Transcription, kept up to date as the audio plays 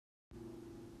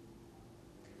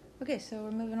Okay, so we're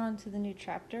moving on to the new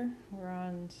chapter. We're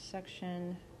on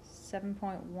section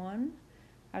 7.1.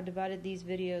 I've divided these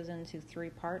videos into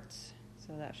 3 parts,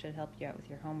 so that should help you out with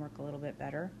your homework a little bit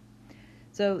better.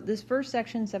 So this first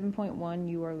section, 7.1,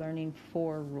 you are learning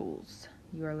 4 rules.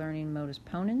 You are learning modus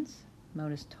ponens,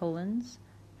 modus tollens,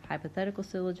 hypothetical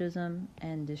syllogism,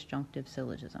 and disjunctive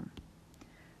syllogism.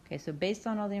 Okay, so based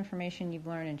on all the information you've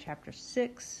learned in chapter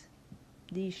 6,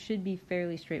 these should be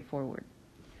fairly straightforward.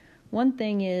 One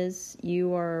thing is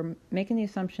you are making the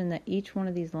assumption that each one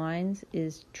of these lines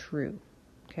is true.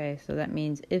 Okay, so that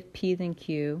means if P then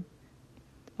Q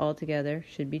altogether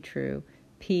should be true.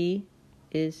 P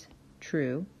is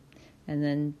true, and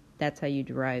then that's how you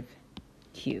derive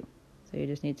Q. So you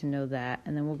just need to know that,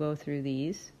 and then we'll go through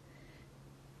these,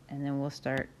 and then we'll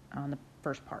start on the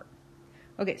first part.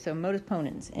 Okay, so modus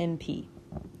ponens, MP.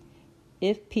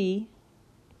 If P,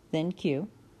 then Q.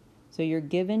 So you're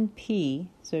given P,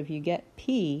 so if you get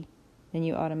P, then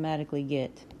you automatically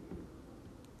get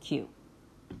Q.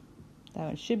 That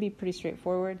one should be pretty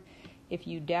straightforward. If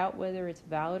you doubt whether it's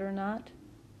valid or not,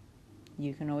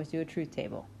 you can always do a truth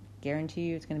table. Guarantee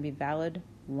you it's going to be valid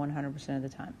 100% of the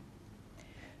time.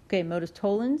 Okay, modus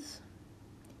tollens.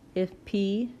 If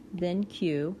P, then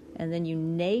Q, and then you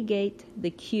negate the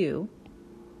Q,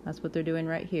 that's what they're doing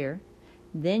right here,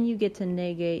 then you get to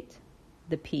negate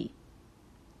the P.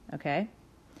 Okay?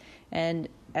 And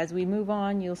as we move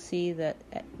on, you'll see that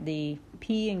the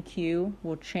P and Q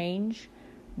will change,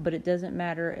 but it doesn't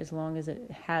matter as long as it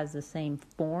has the same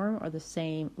form or the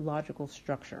same logical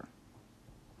structure.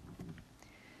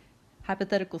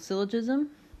 Hypothetical syllogism.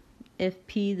 If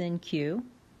P, then Q.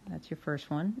 That's your first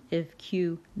one. If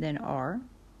Q, then R.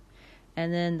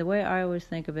 And then the way I always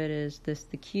think of it is this: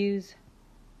 the Q's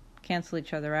cancel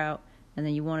each other out, and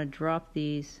then you want to drop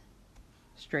these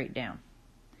straight down.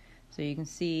 So you can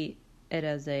see it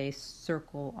as a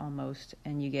circle almost,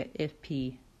 and you get if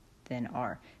P, then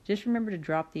R. Just remember to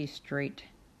drop these straight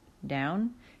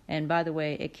down. And by the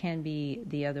way, it can be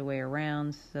the other way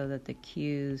around, so that the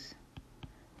Q's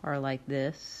are like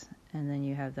this, and then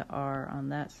you have the R on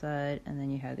that side, and then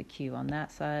you have the Q on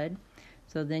that side.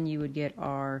 So then you would get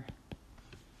R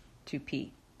to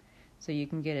P. So you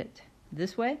can get it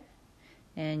this way,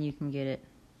 and you can get it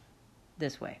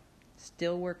this way.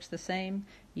 Still works the same.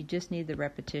 You just need the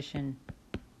repetition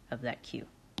of that Q.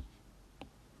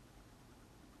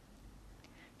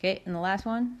 Okay, and the last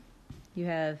one, you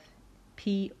have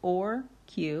P or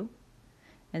Q,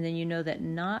 and then you know that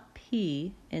not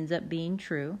P ends up being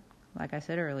true, like I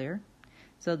said earlier.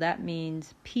 So that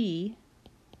means P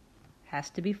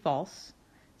has to be false.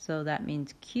 So that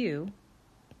means Q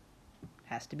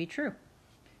has to be true.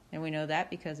 And we know that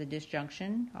because of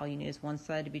disjunction, all you need is one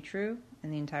side to be true,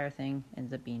 and the entire thing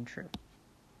ends up being true.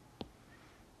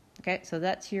 Okay, so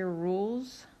that's your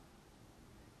rules.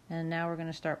 And now we're going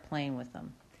to start playing with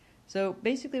them. So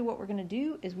basically what we're going to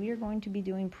do is we are going to be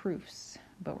doing proofs,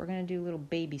 but we're going to do little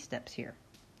baby steps here.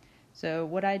 So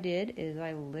what I did is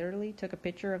I literally took a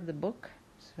picture of the book,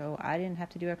 so I didn't have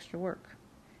to do extra work.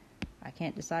 I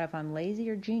can't decide if I'm lazy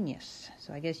or genius,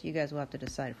 so I guess you guys will have to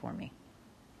decide for me.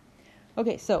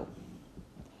 Okay, so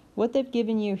what they've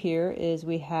given you here is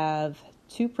we have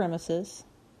 2 premises,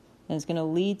 and it's going to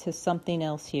lead to something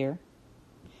else here.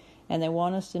 And they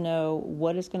want us to know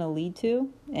what it's going to lead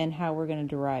to and how we're going to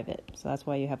derive it. So that's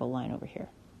why you have a line over here.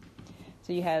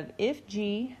 So you have if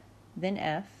G, then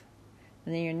F,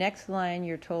 and then your next line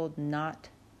you're told not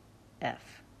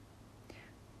F.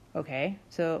 Okay,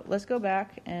 so let's go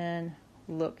back and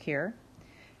look here.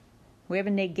 We have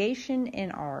a negation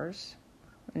in ours,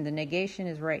 and the negation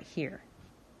is right here,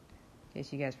 in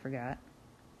case you guys forgot.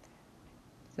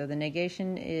 So the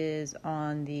negation is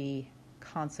on the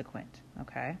consequent,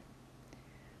 okay?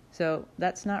 So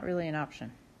that's not really an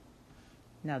option.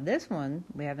 Now this one,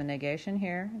 we have a negation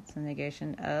here. It's a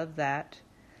negation of that.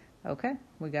 Okay,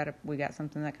 we got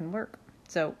something that can work.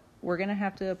 So we're going to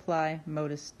have to apply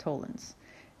modus tollens.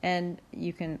 And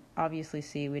you can obviously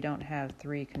see we don't have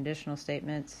 3 conditional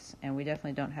statements, and we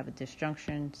definitely don't have a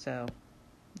disjunction, so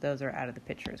those are out of the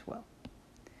picture as well.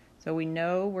 So we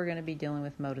know we're going to be dealing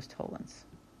with modus tollens.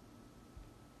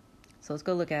 So let's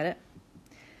go look at it.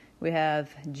 We have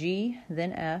G,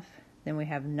 then F, then we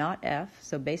have not F.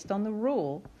 So based on the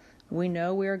rule, we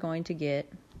know we are going to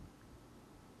get,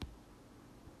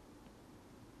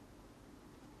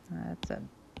 that's a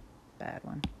bad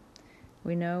one.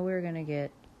 We know we're going to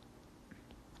get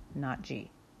not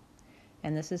G.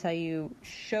 And this is how you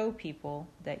show people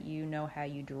that you know how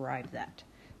you derive that.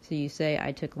 So you say,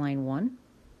 I took line 1,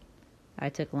 I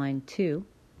took line 2,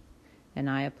 and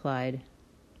I applied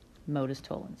modus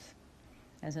tollens.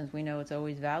 And since we know it's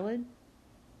always valid,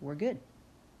 we're good.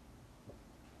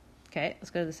 Okay, let's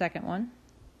go to the second one.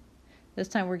 This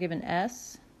time we're given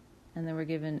S, and then we're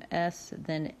given S,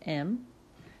 then M.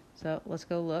 So let's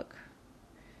go look.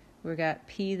 We got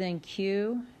P, then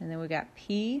Q, and then we got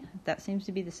P. That seems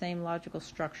to be the same logical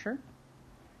structure.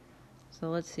 So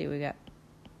let's see, we got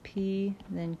P,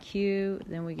 then Q,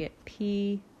 then we get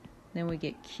P, then we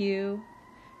get Q.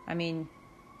 I mean,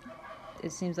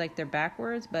 it seems like they're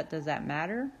backwards, but does that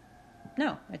matter?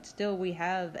 No, it's still, we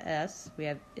have S, we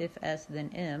have if S, then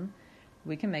M.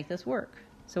 We can make this work.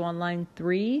 So on line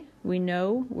 3, we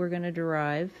know we're going to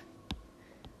derive,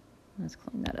 let's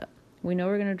clean that up. We know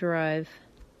we're going to derive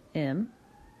M,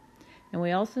 and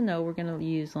we also know we're going to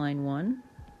use line 1,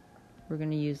 we're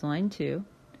going to use line 2,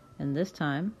 and this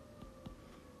time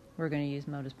we're going to use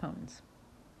modus ponens.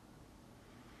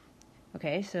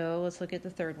 Okay, so let's look at the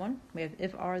third one. We have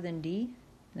if R, then D,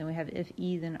 then we have if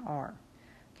E, then R.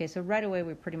 Okay, so right away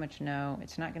we pretty much know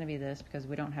it's not going to be this because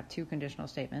we don't have two conditional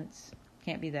statements.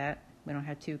 Can't be that. We don't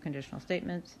have two conditional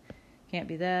statements. Can't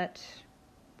be that.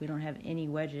 We don't have any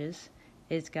wedges.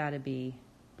 It's got to be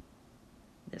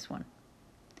this one.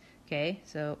 Okay,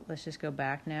 so let's just go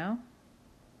back now.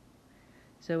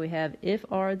 So we have if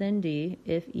R, then D,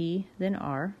 if E, then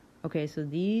R. Okay, so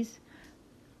these,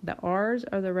 the R's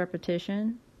are the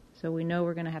repetition, so we know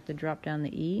we're going to have to drop down the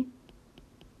E,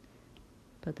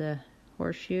 put the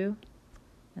horseshoe,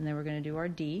 and then we're going to do our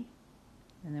D,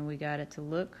 and then we got it to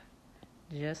look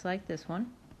just like this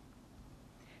one.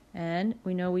 And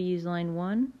we know we used line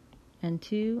 1 and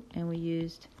 2, and we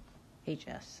used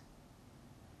HS.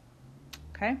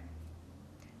 Okay?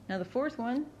 Now the fourth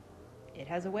one, it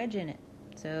has a wedge in it.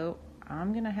 So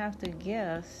I'm going to have to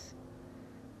guess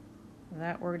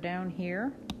that we're down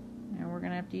here, and we're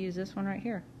going to have to use this one right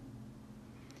here.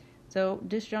 So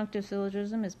disjunctive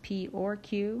syllogism is P or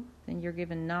Q, then you're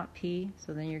given not P,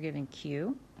 so then you're given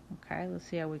Q. Okay, let's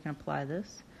see how we can apply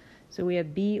this. So we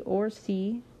have B or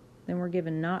C, then we're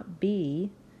given not B,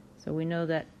 so we know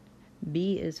that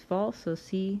B is false, so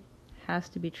C has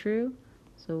to be true.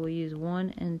 So we'll use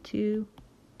 1 and 2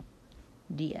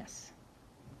 DS.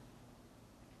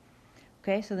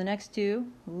 Okay, so the next two,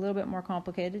 a little bit more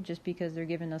complicated just because they're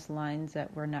giving us lines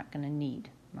that we're not going to need.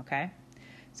 Okay,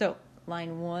 so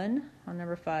line 1 on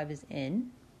number 5 is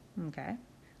N. Okay,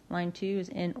 line 2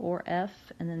 is N or F,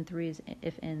 and then 3 is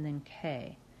if N, then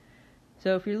K.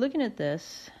 So if you're looking at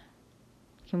this,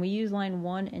 can we use line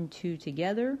 1 and 2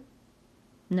 together?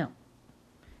 No,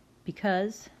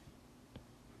 because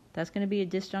that's going to be a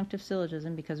disjunctive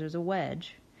syllogism because there's a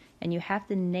wedge, and you have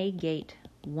to negate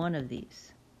one of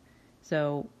these.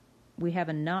 So we have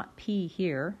a not P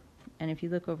here, and if you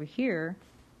look over here,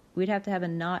 we'd have to have a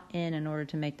not N in order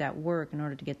to make that work in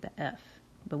order to get the F,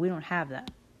 but we don't have that.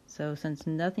 So since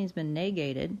nothing's been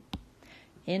negated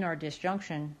in our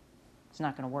disjunction, it's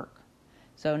not going to work.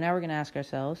 So now we're going to ask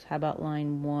ourselves, how about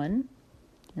line 1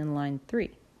 and line 3?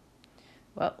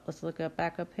 Well, let's look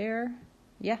back up here.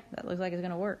 Yeah, that looks like it's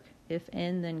going to work. If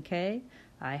N, then K.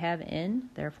 I have N,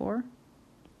 therefore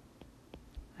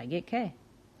I get K.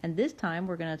 And this time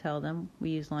we're going to tell them we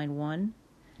used line 1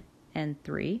 and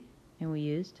 3, and we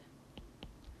used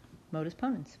modus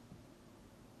ponens.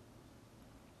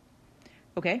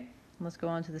 Okay, let's go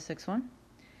on to the sixth one.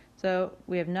 So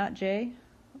we have not J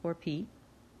or P,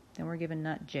 then we're given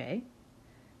not J,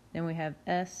 then we have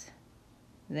S,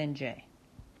 then J.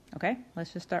 Okay,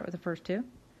 let's just start with the first two.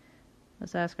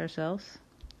 Let's ask ourselves,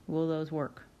 will those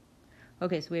work?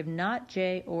 Okay, so we have not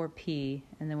J or P,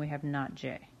 and then we have not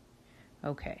J.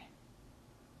 Okay.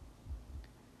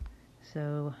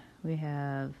 So we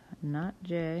have not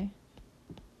J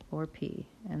or P,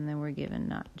 and then we're given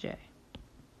not J.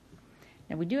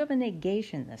 Now we do have a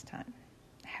negation this time.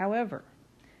 However,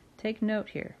 take note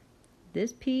here.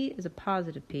 This P is a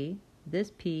positive P.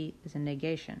 This P is a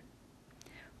negation.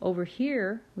 Over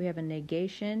here, we have a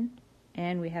negation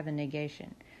and we have a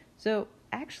negation. So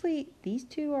actually, these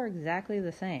two are exactly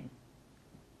the same.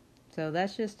 So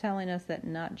that's just telling us that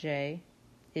not J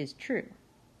is true.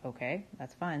 Okay,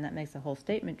 that's fine. That makes the whole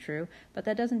statement true, but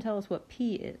that doesn't tell us what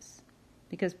P is.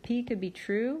 Because P could be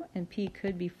true and P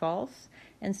could be false,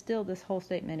 and still this whole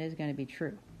statement is going to be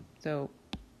true. So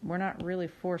we're not really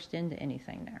forced into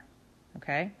anything there.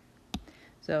 Okay?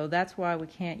 So that's why we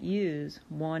can't use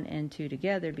 1 and 2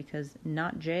 together, because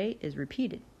not J is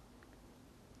repeated.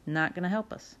 Not going to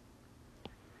help us.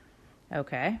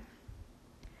 Okay.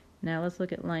 Now let's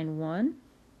look at line 1.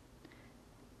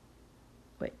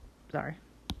 Wait, sorry.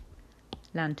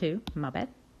 Line 2, my bad.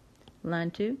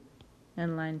 Line 2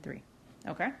 and line 3.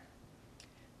 Okay.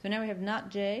 So now we have not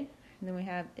J, and then we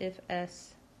have if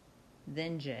S,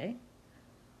 then J.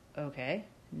 Okay.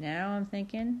 Now I'm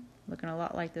thinking, looking a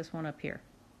lot like this one up here.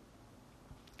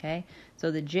 Okay,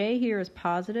 so the J here is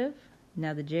positive.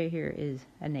 Now the J here is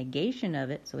a negation of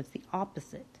it, so it's the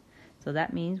opposite. So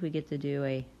that means we get to do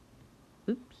a,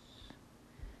 oops,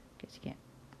 guess you can't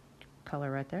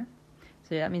color right there.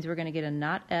 So that means we're going to get a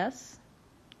not S,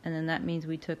 and then that means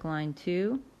we took line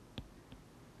 2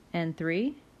 and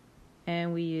 3,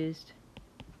 and we used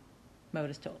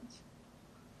modus tollens.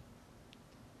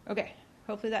 Okay,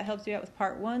 hopefully that helps you out with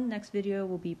part 1. Next video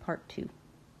will be part 2.